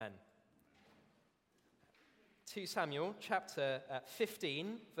2 Samuel chapter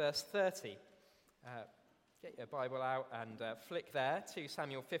 15, verse 30. Get your Bible out and flick there, 2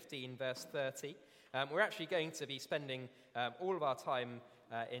 Samuel 15, verse 30. We're actually going to be spending all of our time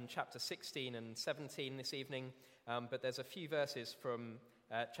in chapter 16 and 17 this evening, but there's a few verses from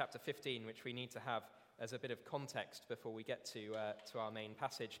chapter 15 which we need to have as a bit of context before we get to our main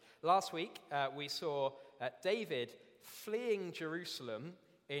passage. Last week, we saw David fleeing Jerusalem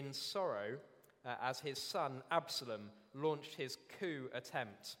in sorrow as his son Absalom launched his coup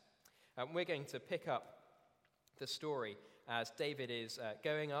attempt. We're going to pick up the story as David is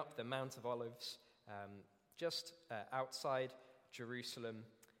going up the Mount of Olives, just outside Jerusalem,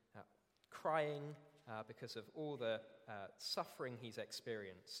 crying because of all the suffering he's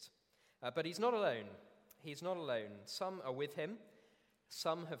experienced. But he's not alone. He's not alone. Some are with him.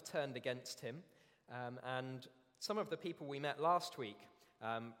 Some have turned against him. And some of the people we met last week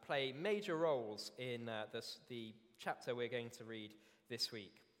play major roles in the chapter we're going to read this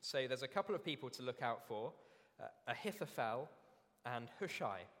week. So there's a couple of people to look out for, Ahithophel and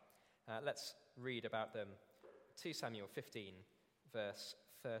Hushai. Let's read about them. 2 Samuel 15, verse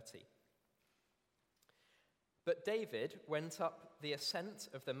 30. But David went up the ascent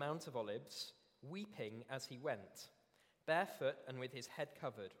of the Mount of Olives, weeping as he went, barefoot and with his head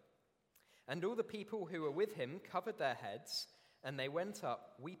covered. And all the people who were with him covered their heads, and they went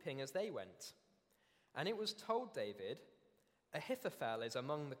up weeping as they went. And it was told David, Ahithophel is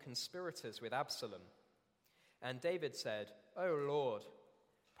among the conspirators with Absalom. And David said, O Lord,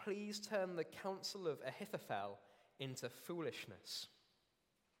 please turn the counsel of Ahithophel into foolishness.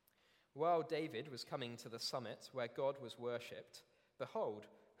 While David was coming to the summit where God was worshipped, behold,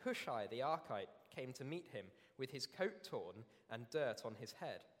 Hushai the Archite came to meet him with his coat torn and dirt on his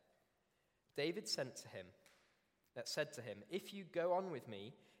head. David said to him, if you go on with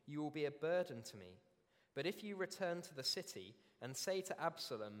me, you will be a burden to me. But if you return to the city and say to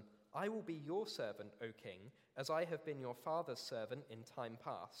Absalom, I will be your servant, O king, as I have been your father's servant in time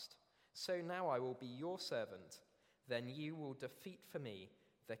past, so now I will be your servant, then you will defeat for me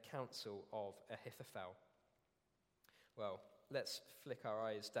the counsel of Ahithophel. Well, let's flick our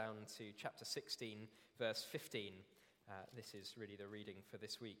eyes down to chapter 16, verse 15. This is really the reading for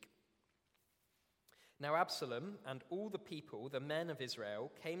this week. Now Absalom and all the people, the men of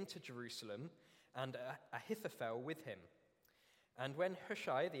Israel, came to Jerusalem, and Ahithophel with him. And when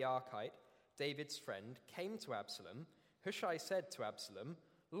Hushai the Archite, David's friend, came to Absalom, Hushai said to Absalom,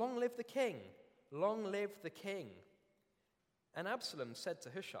 Long live the king! Long live the king! And Absalom said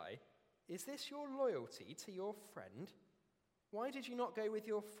to Hushai, Is this your loyalty to your friend? Why did you not go with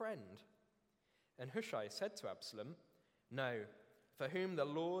your friend? And Hushai said to Absalom, No, for whom the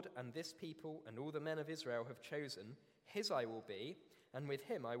Lord and this people and all the men of Israel have chosen, his I will be, and with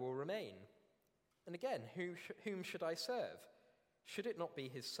him I will remain. And again, whom should I serve? Should it not be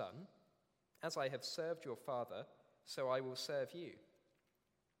his son? As I have served your father, so I will serve you.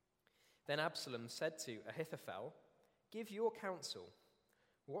 Then Absalom said to Ahithophel, Give your counsel.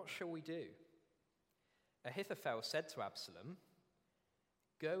 What shall we do? Ahithophel said to Absalom,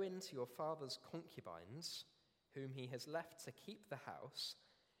 Go into your father's concubines, whom he has left to keep the house,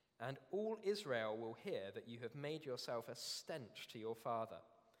 and all Israel will hear that you have made yourself a stench to your father,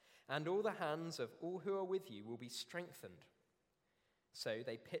 and all the hands of all who are with you will be strengthened. So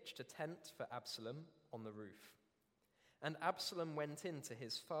they pitched a tent for Absalom on the roof. And Absalom went into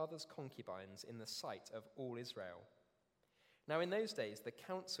his father's concubines in the sight of all Israel. Now in those days, the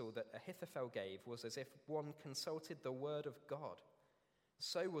counsel that Ahithophel gave was as if one consulted the word of God.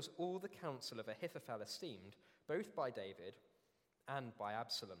 So was all the counsel of Ahithophel esteemed, both by David and by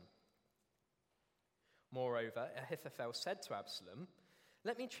Absalom. Moreover, Ahithophel said to Absalom,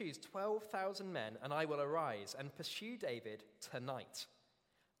 Let me choose 12,000 men, and I will arise and pursue David tonight.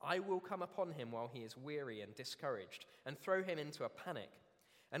 I will come upon him while he is weary and discouraged, and throw him into a panic,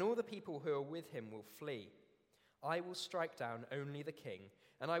 and all the people who are with him will flee. I will strike down only the king,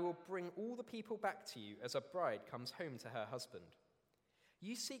 and I will bring all the people back to you as a bride comes home to her husband.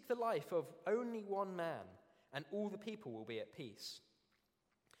 You seek the life of only one man, and all the people will be at peace.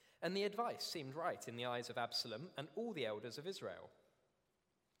 And the advice seemed right in the eyes of Absalom and all the elders of Israel.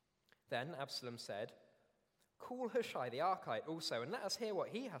 Then Absalom said, Call Hushai the Archite also, and let us hear what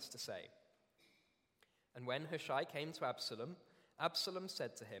he has to say. And when Hushai came to Absalom, Absalom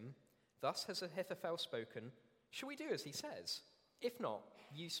said to him, Thus has Ahithophel spoken. Shall we do as he says? If not,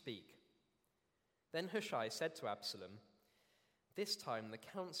 you speak. Then Hushai said to Absalom, This time the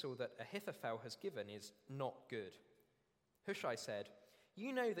counsel that Ahithophel has given is not good. Hushai said,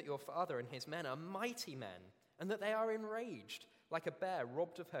 You know that your father and his men are mighty men, and that they are enraged, like a bear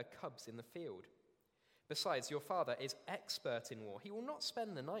robbed of her cubs in the field. Besides, your father is expert in war. He will not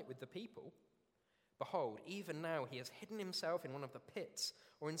spend the night with the people. Behold, even now he has hidden himself in one of the pits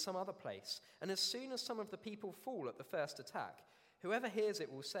or in some other place. And as soon as some of the people fall at the first attack, whoever hears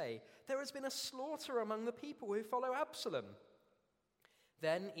it will say, 'There has been a slaughter among the people who follow Absalom.'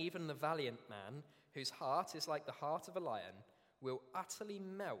 Then even the valiant man, whose heart is like the heart of a lion, will utterly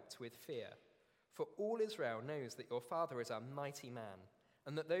melt with fear. For all Israel knows that your father is a mighty man,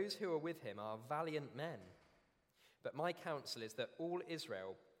 and that those who are with him are valiant men. But my counsel is that all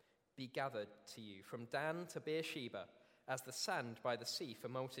Israel be gathered to you, from Dan to Beersheba, as the sand by the sea for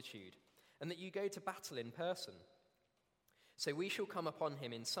multitude, and that you go to battle in person. So we shall come upon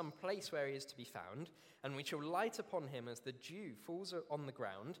him in some place where he is to be found, and we shall light upon him as the dew falls on the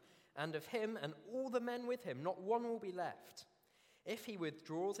ground, and of him and all the men with him not one will be left. If he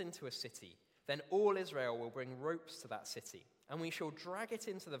withdraws into a city, then all Israel will bring ropes to that city, and we shall drag it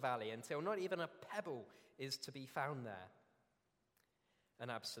into the valley until not even a pebble is to be found there."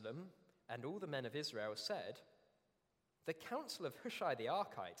 And Absalom and all the men of Israel said, "The counsel of Hushai the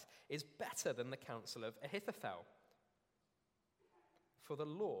Archite is better than the counsel of Ahithophel." For the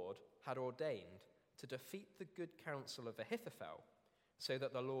Lord had ordained to defeat the good counsel of Ahithophel, so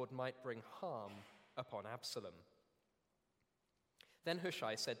that the Lord might bring harm upon Absalom. Then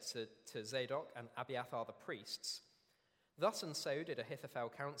Hushai said to Zadok and Abiathar the priests, "Thus and so did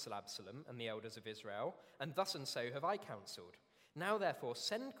Ahithophel counsel Absalom and the elders of Israel, and thus and so have I counseled. Now therefore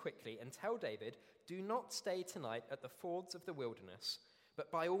send quickly and tell David, 'Do not stay tonight at the fords of the wilderness,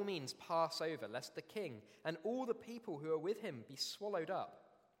 but by all means pass over, lest the king and all the people who are with him be swallowed up.'"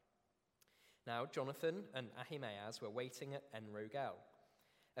 Now Jonathan and Ahimaaz were waiting at En-Rogel.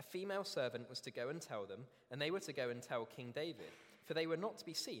 A female servant was to go and tell them, and they were to go and tell King David, for they were not to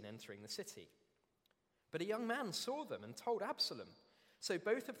be seen entering the city. But a young man saw them and told Absalom. So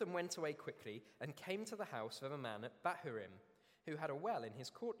both of them went away quickly and came to the house of a man at Bahurim, who had a well in his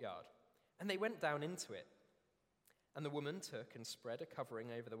courtyard, and they went down into it. And the woman took and spread a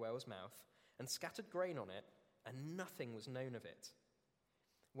covering over the well's mouth and scattered grain on it, and nothing was known of it.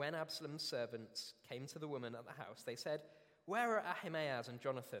 When Absalom's servants came to the woman at the house, they said, "Where are Ahimaaz and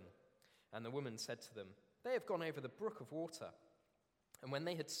Jonathan?" And the woman said to them, "They have gone over the brook of water." And when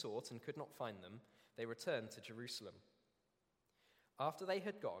they had sought and could not find them, they returned to Jerusalem. After they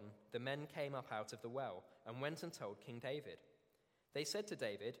had gone, the men came up out of the well and went and told King David. They said to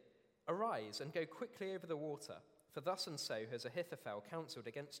David, "Arise and go quickly over the water, for thus and so has Ahithophel counseled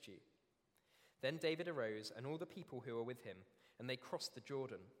against you." Then David arose and all the people who were with him, and they crossed the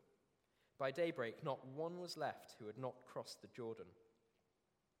Jordan. By daybreak, not one was left who had not crossed the Jordan.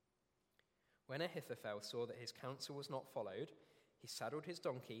 When Ahithophel saw that his counsel was not followed, he saddled his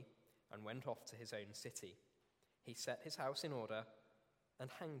donkey and went off to his own city. He set his house in order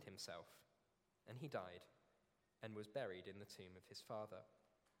and hanged himself, and he died and was buried in the tomb of his father.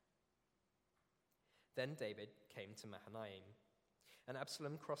 Then David came to Mahanaim, and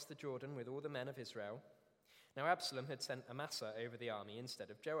Absalom crossed the Jordan with all the men of Israel. Now Absalom had sent Amasa over the army instead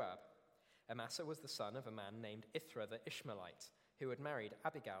of Joab. Amasa was the son of a man named Ithra the Ishmaelite, who had married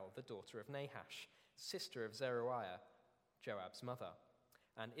Abigail, the daughter of Nahash, sister of Zeruiah, Joab's mother.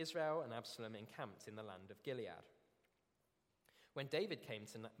 And Israel and Absalom encamped in the land of Gilead. When David came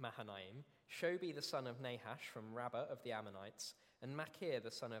to Mahanaim, Shobi the son of Nahash from Rabbah of the Ammonites, and Machir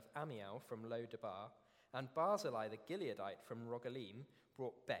the son of Amiel from Lo-debar, and Barzillai the Gileadite from Rogelim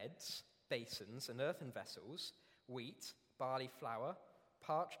brought beds, basins, and earthen vessels, wheat, barley flour,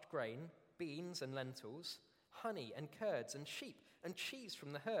 parched grain, beans and lentils, honey and curds and sheep and cheese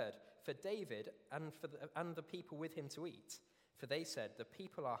from the herd for David and the people with him to eat. For they said, "The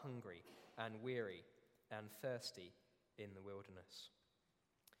people are hungry and weary and thirsty in the wilderness."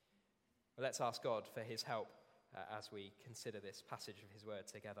 Well, let's ask God for his help as we consider this passage of his word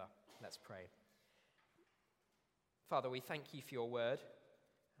together. Let's pray. Father, we thank you for your word.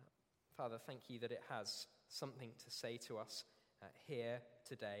 Father, thank you that it has something to say to us here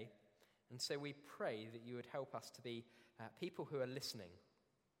today. And so we pray that you would help us to be people who are listening.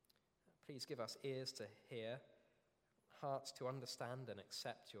 Please give us ears to hear, hearts to understand and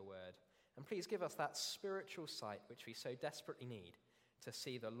accept your word. And please give us that spiritual sight which we so desperately need to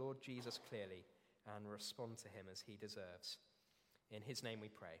see the Lord Jesus clearly and respond to him as he deserves. In his name we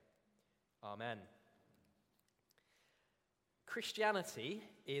pray. Amen. Christianity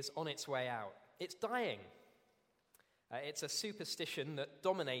is on its way out. It's dying. It's a superstition that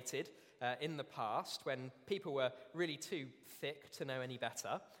dominated in the past when people were really too thick to know any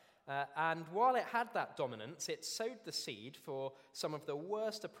better. And while it had that dominance, it sowed the seed for some of the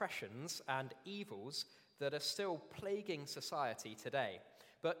worst oppressions and evils that are still plaguing society today.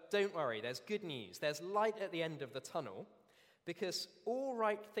 But don't worry, there's good news. There's light at the end of the tunnel, because all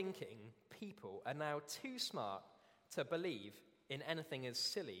right-thinking people are now too smart to believe in anything as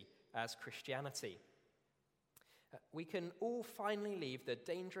silly as Christianity. We can all finally leave the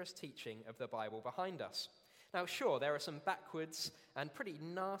dangerous teaching of the Bible behind us. Now, sure, there are some backwards and pretty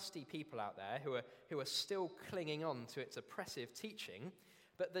nasty people out there who are still clinging on to its oppressive teaching,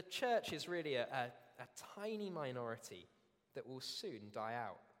 but the church is really a tiny minority that will soon die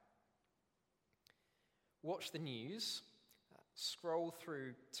out. Watch the news, scroll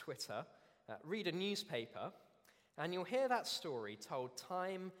through Twitter, read a newspaper, and you'll hear that story told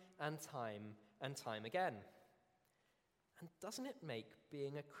time and time and time again. And doesn't it make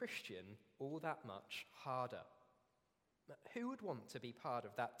being a Christian all that much harder? Who would want to be part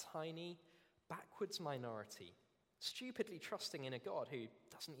of that tiny, backwards minority, stupidly trusting in a God who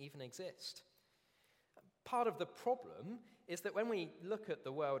doesn't even exist? Part of the problem is that when we look at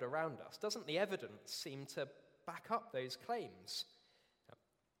the world around us, doesn't the evidence seem to back up those claims?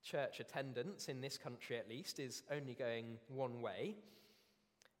 Church attendance, in this country at least, is only going one way.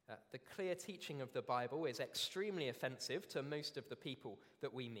 The clear teaching of the Bible is extremely offensive to most of the people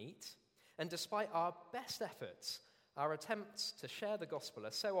that we meet. And despite our best efforts, our attempts to share the gospel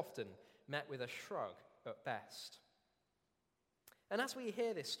are so often met with a shrug at best. And as we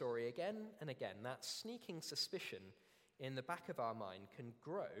hear this story again and again, that sneaking suspicion in the back of our mind can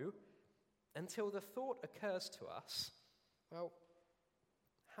grow until the thought occurs to us, well,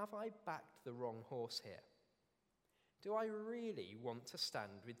 have I backed the wrong horse here? Do I really want to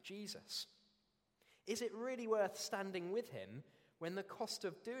stand with Jesus? Is it really worth standing with him when the cost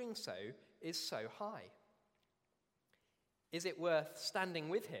of doing so is so high? Is it worth standing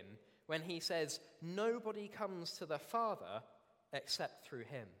with him when he says, nobody comes to the Father except through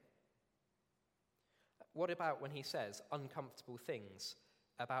him? What about when he says uncomfortable things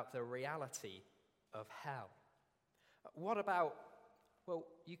about the reality of hell? What about, well,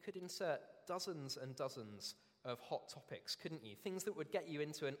 you could insert dozens and dozens of hot topics, couldn't you? Things that would get you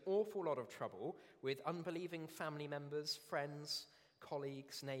into an awful lot of trouble with unbelieving family members, friends,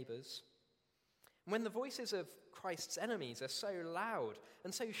 colleagues, neighbours. When the voices of Christ's enemies are so loud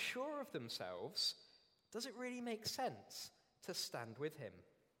and so sure of themselves, does it really make sense to stand with him?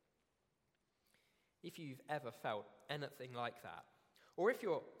 If you've ever felt anything like that, or if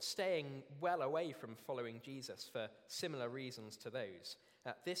you're staying well away from following Jesus for similar reasons to those,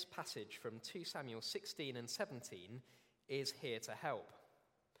 this passage from 2 Samuel 16 and 17 is here to help.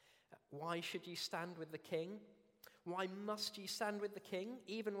 Why should you stand with the king? Why must you stand with the king,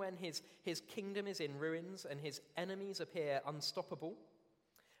 even when his kingdom is in ruins and his enemies appear unstoppable?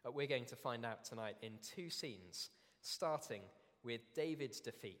 We're going to find out tonight in two scenes, starting with David's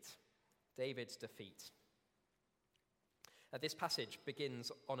defeat. David's defeat. This passage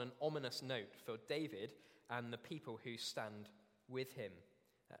begins on an ominous note for David and the people who stand with him.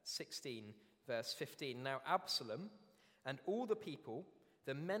 16, verse 15. Now Absalom and all the people,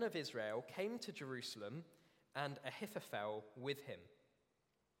 the men of Israel, came to Jerusalem, and Ahithophel with him.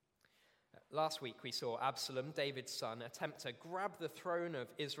 Last week we saw Absalom, David's son, attempt to grab the throne of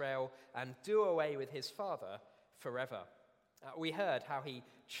Israel and do away with his father forever. We heard how he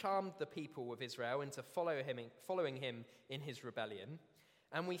charmed the people of Israel into following him in his rebellion,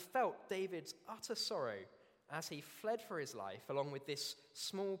 and we felt David's utter sorrow as he fled for his life along with this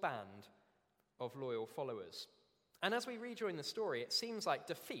small band of loyal followers. And as we rejoin the story, it seems like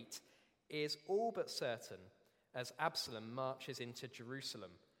defeat is all but certain as Absalom marches into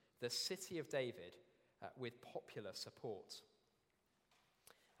Jerusalem, the city of David, with popular support.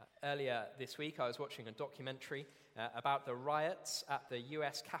 Earlier this week, I was watching a documentary about the riots at the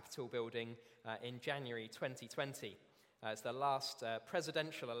US Capitol building in January 2020. It's the last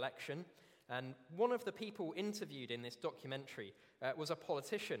presidential election, and one of the people interviewed in this documentary was a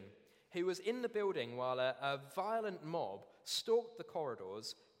politician who was in the building while a violent mob stalked the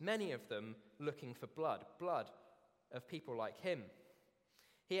corridors, many of them looking for blood of people like him.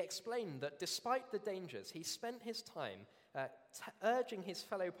 He explained that despite the dangers, he spent his time urging his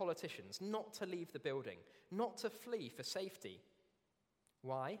fellow politicians not to leave the building, not to flee for safety.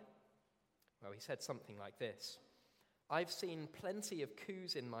 Why? Well, he said something like this: I've seen plenty of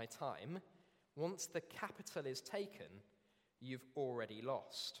coups in my time. Once the capital is taken, you've already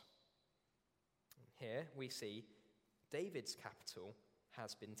lost. Here we see David's capital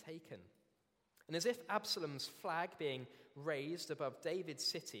has been taken. And as if Absalom's flag being raised above David's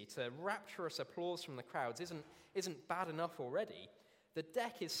city to rapturous applause from the crowds isn't bad enough already, the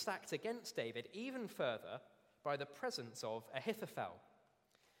deck is stacked against David even further by the presence of Ahithophel.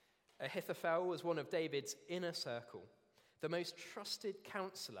 Ahithophel was one of David's inner circle, the most trusted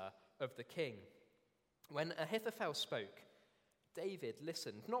counselor of the king. When Ahithophel spoke, David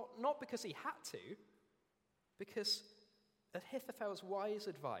listened, not because he had to, because Ahithophel's wise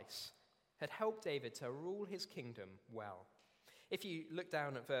advice had helped David to rule his kingdom well. If you look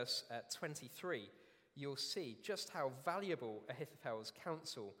down at verse 23, you'll see just how valuable Ahithophel's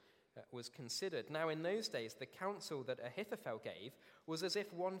counsel was considered. Now, in those days, the counsel that Ahithophel gave was as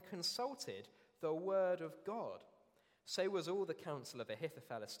if one consulted the word of God. So was all the counsel of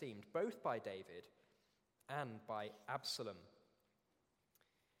Ahithophel esteemed, both by David and by Absalom.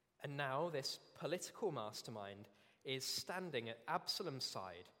 And now this political mastermind is standing at Absalom's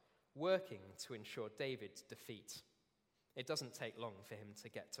side, working to ensure David's defeat. It doesn't take long for him to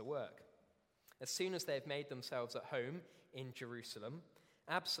get to work. As soon as they've made themselves at home in Jerusalem,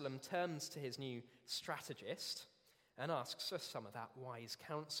 Absalom turns to his new strategist and asks for some of that wise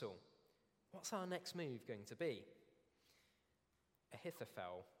counsel. What's our next move going to be?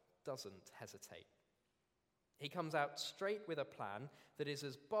 Ahithophel doesn't hesitate. He comes out straight with a plan that is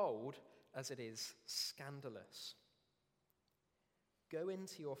as bold as it is scandalous. Go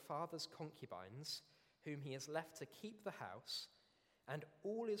into your father's concubines, whom he has left to keep the house, and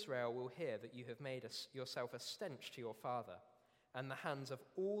all Israel will hear that you have made yourself a stench to your father, and the hands of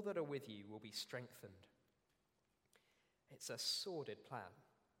all that are with you will be strengthened. It's a sordid plan.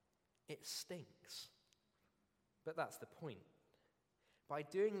 It stinks. But that's the point. By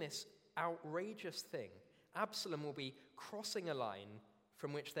doing this outrageous thing, Absalom will be crossing a line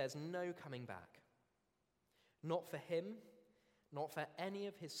from which there's no coming back. Not for him, not for any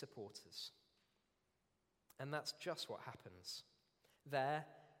of his supporters. And that's just what happens. There,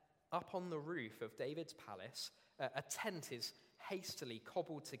 up on the roof of David's palace, a tent is hastily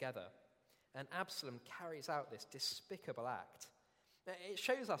cobbled together, and Absalom carries out this despicable act. It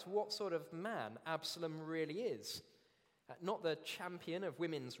shows us what sort of man Absalom really is. Not the champion of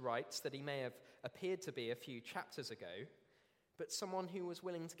women's rights that he may have appeared to be a few chapters ago, but someone who was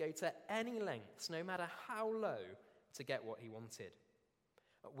willing to go to any lengths, no matter how low, to get what he wanted.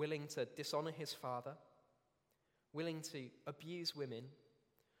 Willing to dishonor his father, willing to abuse women,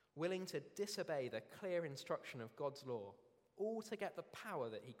 willing to disobey the clear instruction of God's law, all to get the power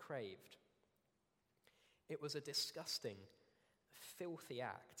that he craved. It was a disgusting, filthy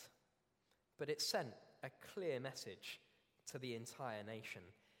act, but it sent a clear message to the entire nation.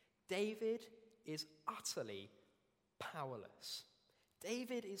 David is utterly powerless.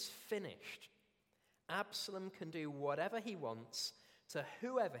 David is finished. Absalom can do whatever he wants to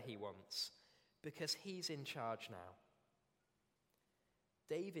whoever he wants because he's in charge now.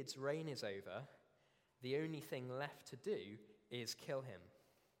 David's reign is over. The only thing left to do is kill him.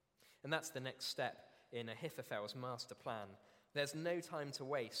 And that's the next step in Ahithophel's master plan. There's no time to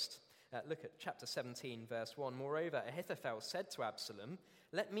waste. Look at chapter 17, verse 1. Moreover, Ahithophel said to Absalom,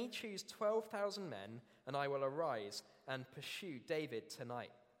 "Let me choose 12,000 men, and I will arise and pursue David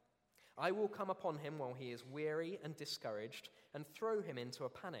tonight. I will come upon him while he is weary and discouraged, and throw him into a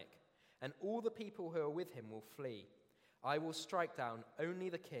panic, and all the people who are with him will flee. I will strike down only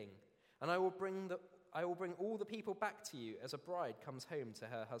the king, and I will bring all the people back to you as a bride comes home to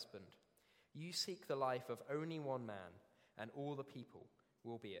her husband. You seek the life of only one man, and all the people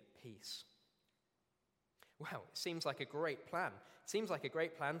will be at peace." Well, it seems like a great plan. It seems like a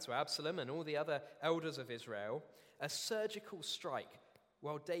great plan to Absalom and all the other elders of Israel. A surgical strike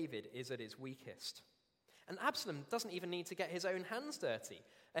while David is at his weakest. And Absalom doesn't even need to get his own hands dirty.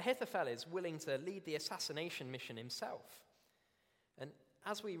 Ahithophel is willing to lead the assassination mission himself. And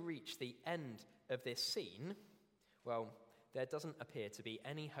as we reach the end of this scene, well, there doesn't appear to be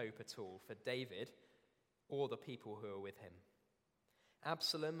any hope at all for David or the people who are with him.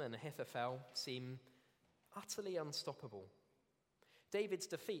 Absalom and Ahithophel seem utterly unstoppable. David's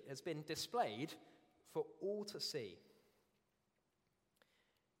defeat has been displayed for all to see.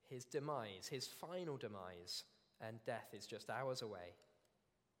 His demise, his final demise, and death is just hours away.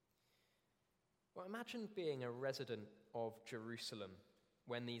 Well, imagine being a resident of Jerusalem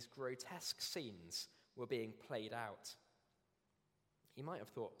when these grotesque scenes were being played out. You might have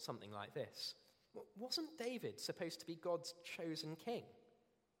thought something like this. Wasn't David supposed to be God's chosen king?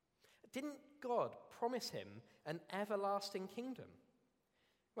 Didn't God promise him an everlasting kingdom?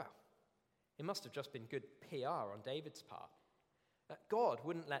 Well, it must have just been good PR on David's part. God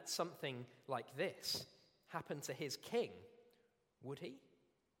wouldn't let something like this happen to his king, would he?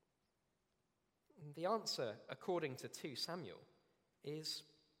 The answer, according to 2 Samuel, is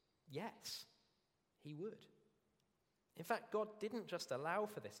yes, he would. In fact, God didn't just allow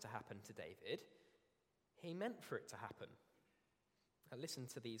for this to happen to David, he meant for it to happen. Now listen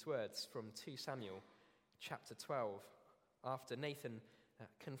to these words from 2 Samuel chapter 12. after Nathan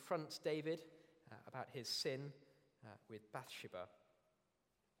confronts David about his sin with Bathsheba.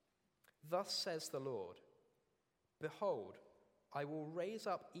 "Thus says the Lord, behold, I will raise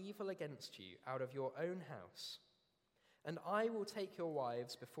up evil against you out of your own house, and I will take your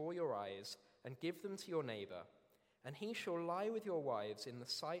wives before your eyes and give them to your neighbor, and he shall lie with your wives in the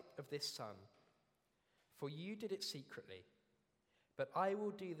sight of this sun. For you did it secretly, but I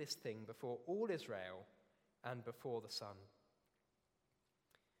will do this thing before all Israel and before the sun."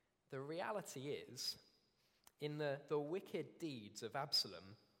 The reality is, in the wicked deeds of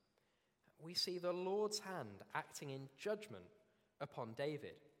Absalom, we see the Lord's hand acting in judgment upon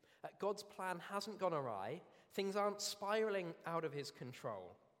David. God's plan hasn't gone awry. Things aren't spiraling out of his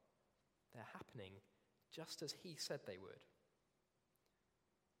control. They're happening just as he said they would.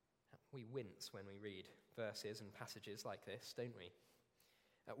 We wince when we read verses and passages like this, don't we?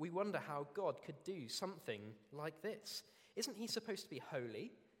 We wonder how God could do something like this. Isn't he supposed to be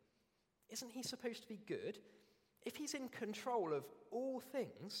holy? Isn't he supposed to be good? If he's in control of all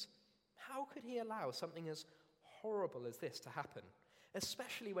things, how could he allow something as horrible as this to happen,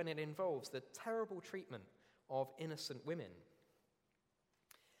 especially when it involves the terrible treatment of innocent women?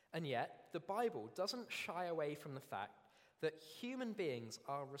 And yet, the Bible doesn't shy away from the fact that human beings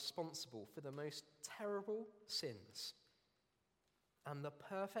are responsible for the most terrible sins. And the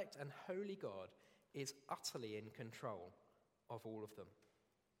perfect and holy God is utterly in control of all of them.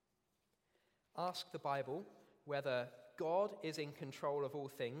 Ask the Bible whether God is in control of all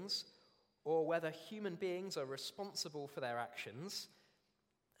things or whether human beings are responsible for their actions,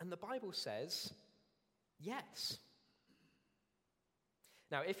 and the Bible says, yes.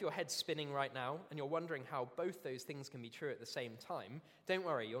 Now, if your head's spinning right now and you're wondering how both those things can be true at the same time, don't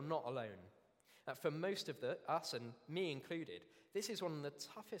worry, you're not alone. For most of us, and me included, this is one of the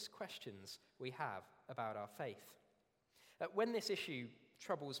toughest questions we have about our faith. When this issue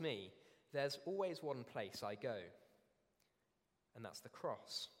troubles me, there's always one place I go, and that's the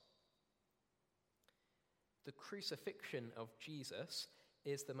cross. The crucifixion of Jesus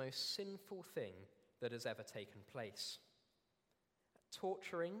is the most sinful thing that has ever taken place.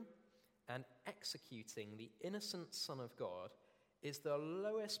 Torturing and executing the innocent Son of God is the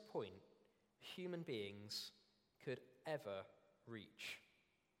lowest point human beings could ever reach.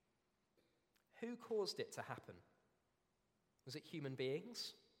 Who caused it to happen? Was it human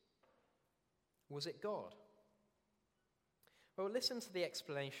beings? Was it God? Well, listen to the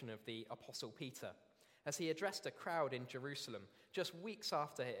explanation of the Apostle Peter as he addressed a crowd in Jerusalem just weeks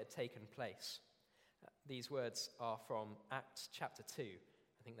after it had taken place. These words are from Acts chapter 2.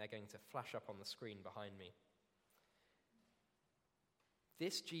 I think they're going to flash up on the screen behind me.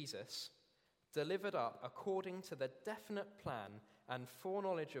 "This Jesus, delivered up according to the definite plan and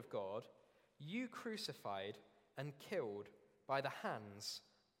foreknowledge of God, you crucified and killed by the hands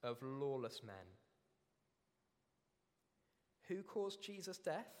of lawless men." Who caused Jesus'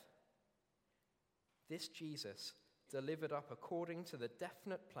 death? This Jesus, delivered up according to the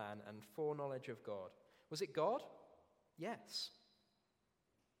definite plan and foreknowledge of God. Was it God? Yes.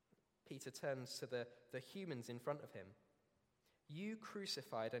 Peter turns to the humans in front of him. You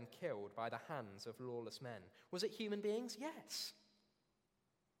crucified and killed by the hands of lawless men. Was it human beings? Yes.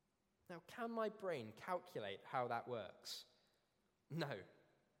 Now, can my brain calculate how that works? No.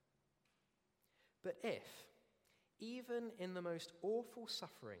 But if, even in the most awful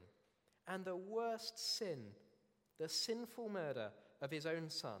suffering and the worst sin, the sinful murder of his own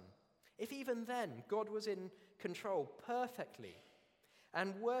son, if even then God was in control perfectly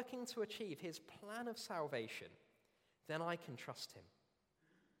and working to achieve his plan of salvation, then I can trust him.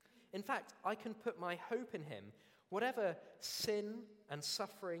 In fact, I can put my hope in him, whatever sin and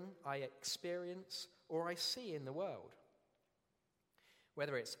suffering I experience or I see in the world.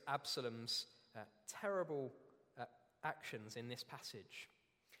 Whether it's Absalom's terrible actions in this passage,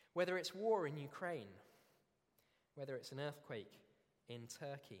 whether it's war in Ukraine, whether it's an earthquake in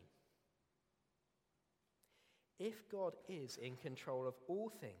Turkey. If God is in control of all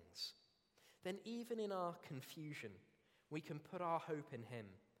things, then even in our confusion, we can put our hope in him,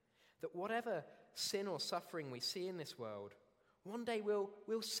 that whatever sin or suffering we see in this world, one day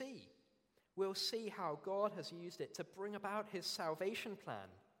we'll see. We'll see how God has used it to bring about his salvation plan,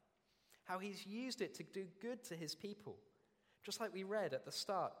 how he's used it to do good to his people. Just like we read at the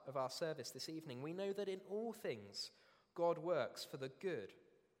start of our service this evening, we know that in all things, God works for the good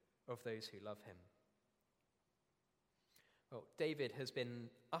of those who love him. Well, David has been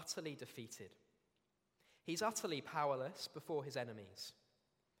utterly defeated. He's utterly powerless before his enemies.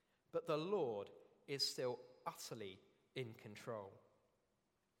 But the Lord is still utterly in control.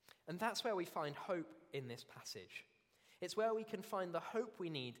 And that's where we find hope in this passage. It's where we can find the hope we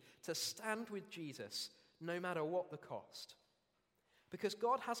need to stand with Jesus no matter what the cost. Because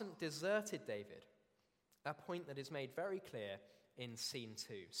God hasn't deserted David, a point that is made very clear in scene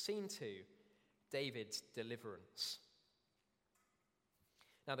 2. Scene 2, David's deliverance.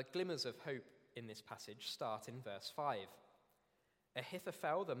 Now, the glimmers of hope in this passage start in verse 5.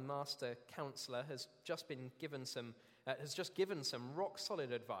 Ahithophel, the master counselor, has just given some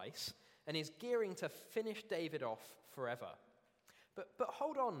rock-solid advice and is gearing to finish David off forever. But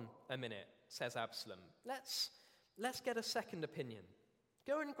hold on a minute, says Absalom. Let's get a second opinion.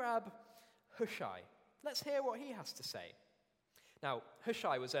 Go and grab Hushai. Let's hear what he has to say. Now,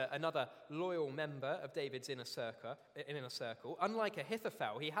 Hushai was another loyal member of David's inner circle. Unlike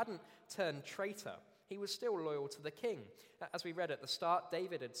Ahithophel, he hadn't turned traitor. He was still loyal to the king. As we read at the start,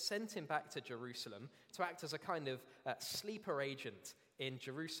 David had sent him back to Jerusalem to act as a kind of sleeper agent in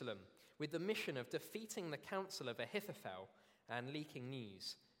Jerusalem, with the mission of defeating the counsel of Ahithophel and leaking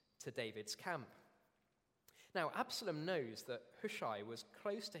news to David's camp. Now, Absalom knows that Hushai was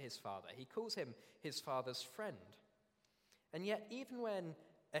close to his father. He calls him his father's friend. And yet, even when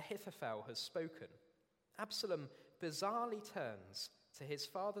Ahithophel has spoken, Absalom bizarrely turns to his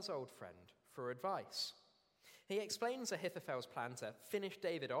father's old friend for advice. He explains Ahithophel's plan to finish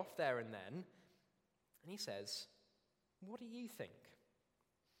David off there and then, and he says, "What do you think?"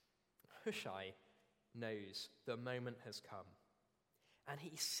 Hushai knows the moment has come, and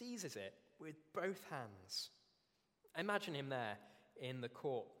he seizes it with both hands. Imagine him there in the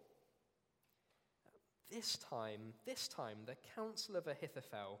court. This time, the counsel of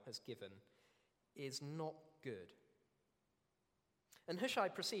Ahithophel has given is not good. And Hushai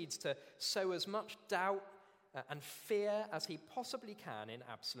proceeds to sow as much doubt and fear as he possibly can in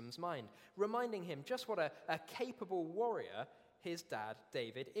Absalom's mind, reminding him just what a capable warrior his dad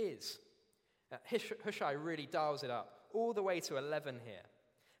David is. Hushai really dials it up all the way to 11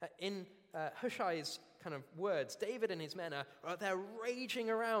 here. In Hushai's kind of words, David and his men they're raging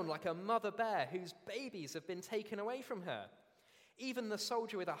around like a mother bear whose babies have been taken away from her. Even the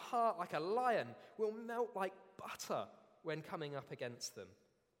soldier with a heart like a lion will melt like butter when coming up against them.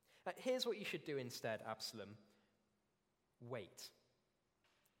 Here's what you should do instead, Absalom. Wait.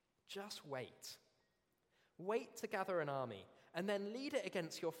 Just wait. Wait to gather an army and then lead it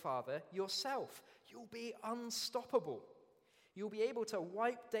against your father yourself. You'll be unstoppable. You'll be able to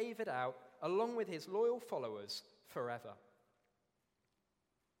wipe David out along with his loyal followers forever.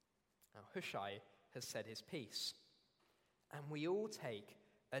 Now, Hushai has said his piece, and we all take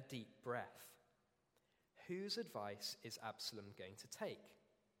a deep breath. Whose advice is Absalom going to take?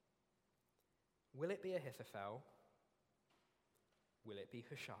 Will it be Ahithophel? Will it be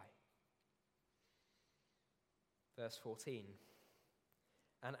Hushai? Verse 14.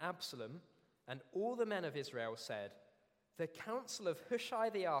 And Absalom and all the men of Israel said, "The counsel of Hushai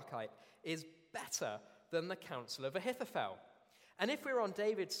the Archite is better than the counsel of Ahithophel." And if we're on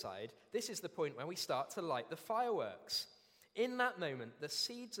David's side, this is the point where we start to light the fireworks. In that moment, the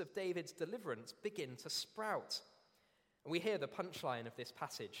seeds of David's deliverance begin to sprout. And we hear the punchline of this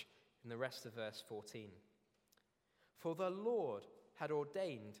passage in the rest of verse 14. For the Lord had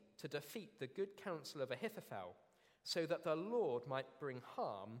ordained to defeat the good counsel of Ahithophel, so that the Lord might bring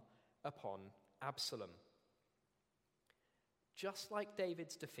harm upon Absalom. Just like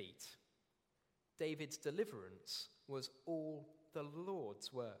David's defeat, David's deliverance was all the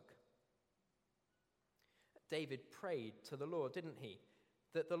Lord's work. David prayed to the Lord, didn't he?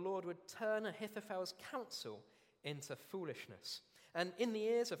 That the Lord would turn Ahithophel's counsel into foolishness. And in the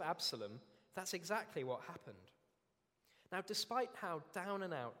ears of Absalom, that's exactly what happened. Now, despite how down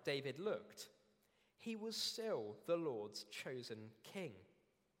and out David looked, he was still the Lord's chosen king.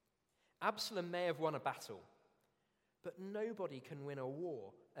 Absalom may have won a battle, but nobody can win a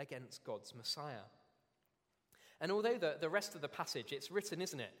war against God's Messiah. And although the rest of the passage, it's written,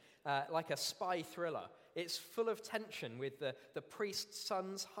 isn't it, like a spy thriller. It's full of tension with the priest's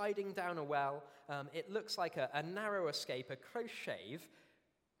sons hiding down a well. It looks like a narrow escape, a close shave.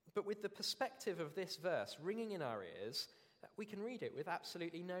 But with the perspective of this verse ringing in our ears, we can read it with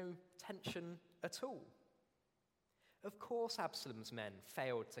absolutely no tension at all. Of course, Absalom's men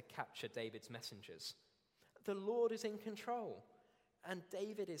failed to capture David's messengers. The Lord is in control, and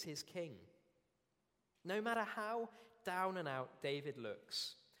David is his king. No matter how down and out David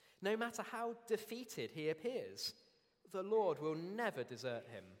looks, no matter how defeated he appears, the Lord will never desert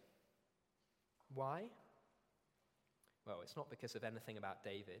him. Why? Well, it's not because of anything about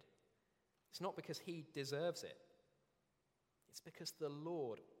David. It's not because he deserves it. It's because the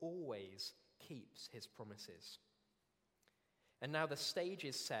Lord always keeps his promises. And now the stage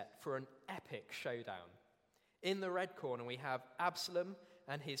is set for an epic showdown. In the red corner, we have Absalom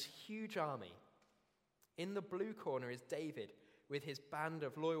and his huge army. In the blue corner is David with his band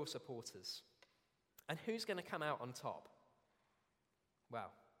of loyal supporters. And who's going to come out on top?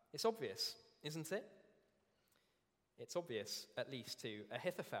 Well, it's obvious, isn't it? It's obvious, at least to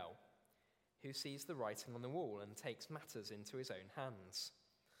Ahithophel, who sees the writing on the wall and takes matters into his own hands.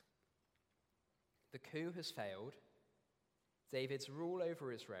 The coup has failed. David's rule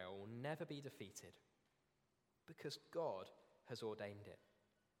over Israel will never be defeated because God has ordained it.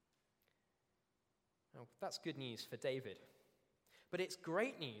 Now, that's good news for David, but it's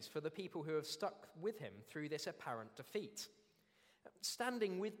great news for the people who have stuck with him through this apparent defeat.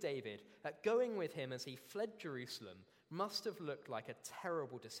 Standing with David, going with him as he fled Jerusalem, must have looked like a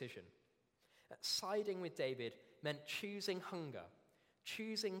terrible decision. Siding with David meant choosing hunger,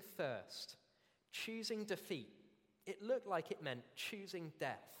 choosing thirst, choosing defeat. It looked like it meant choosing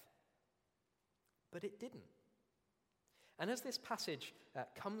death. But it didn't. And as this passage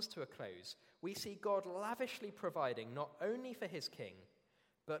comes to a close, we see God lavishly providing not only for his king,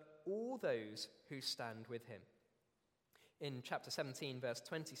 but all those who stand with him. In chapter 17, verse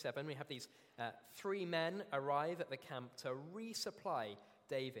 27, we have these 3 men arrive at the camp to resupply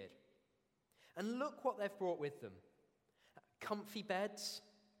David. And look what they've brought with them. Comfy beds,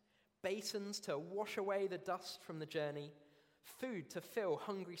 basins to wash away the dust from the journey, food to fill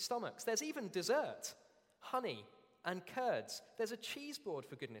hungry stomachs. There's even dessert, honey and curds. There's a cheese board,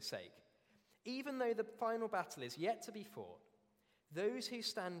 for goodness sake. Even though the final battle is yet to be fought, those who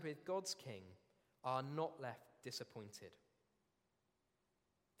stand with God's king are not left disappointed.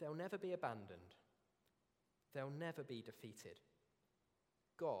 They'll never be abandoned. They'll never be defeated.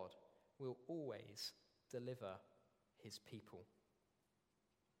 God will always deliver his people.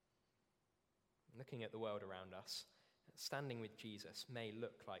 Looking at the world around us, standing with Jesus may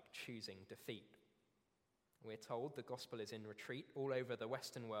look like choosing defeat. We're told the gospel is in retreat all over the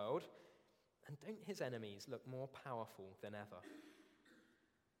Western world, and don't his enemies look more powerful than ever?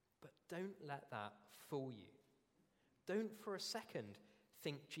 But don't let that fool you. Don't for a second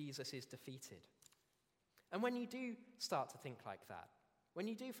think Jesus is defeated. And when you do start to think like that, when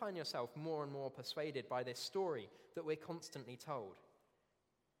you do find yourself more and more persuaded by this story that we're constantly told,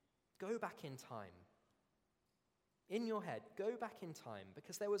 go back in time. In your head, go back in time,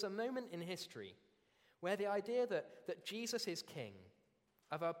 because there was a moment in history where the idea that Jesus is king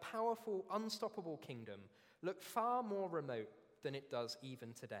of a powerful, unstoppable kingdom looked far more remote than it does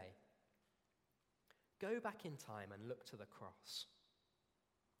even today. Go back in time and look to the cross.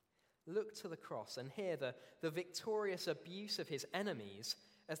 Look to the cross and hear the victorious abuse of his enemies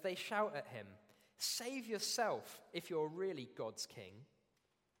as they shout at him, "Save yourself if you're really God's king."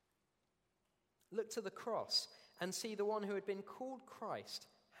 Look to the cross and see the one who had been called Christ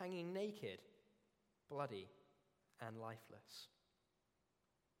hanging naked, bloody, and lifeless.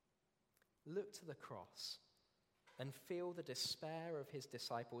 Look to the cross and feel the despair of his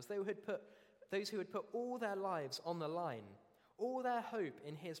disciples, those who had put all their lives on the line, all their hope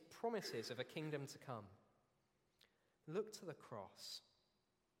in his promises of a kingdom to come. Look to the cross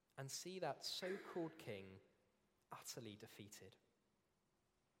and see that so-called king utterly defeated.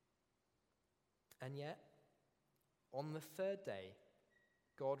 And yet, on the 3rd day,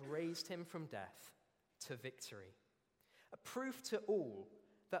 God raised him from death to victory, a proof to all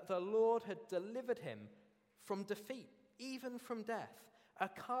that the Lord had delivered him from defeat, even from death, a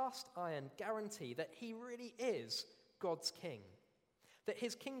cast-iron guarantee that he really is God's king, that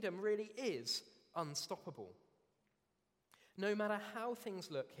his kingdom really is unstoppable. No matter how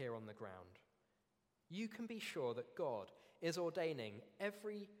things look here on the ground, you can be sure that God is ordaining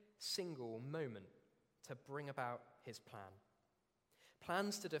every single moment to bring about his plan.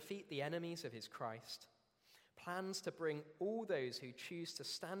 Plans to defeat the enemies of his Christ, plans to bring all those who choose to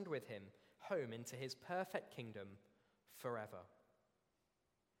stand with him home into his perfect kingdom forever.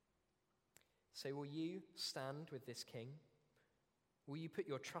 So will you stand with this king? Will you put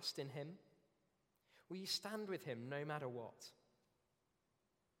your trust in him? Will you stand with him no matter what?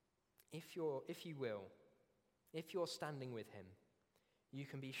 If you're standing with him, you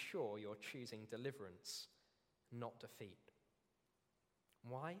can be sure you're choosing deliverance, not defeat.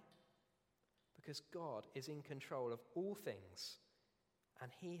 Why? Because God is in control of all things,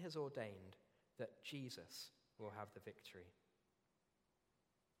 and he has ordained that Jesus will have the victory.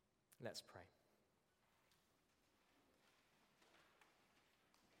 Let's pray.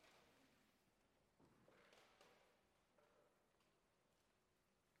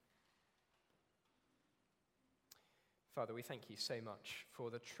 Father, we thank you so much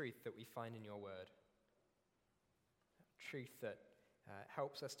for the truth that we find in your word. Truth that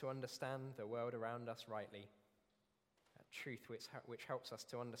helps us to understand the world around us rightly, truth which helps us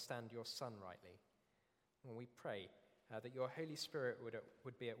to understand your Son rightly. And we pray that your Holy Spirit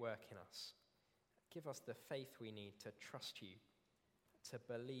would be at work in us. Give us the faith we need to trust you, to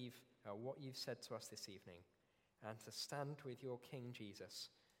believe what you've said to us this evening, and to stand with your King Jesus,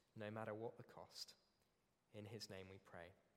 no matter what the cost. In his name we pray.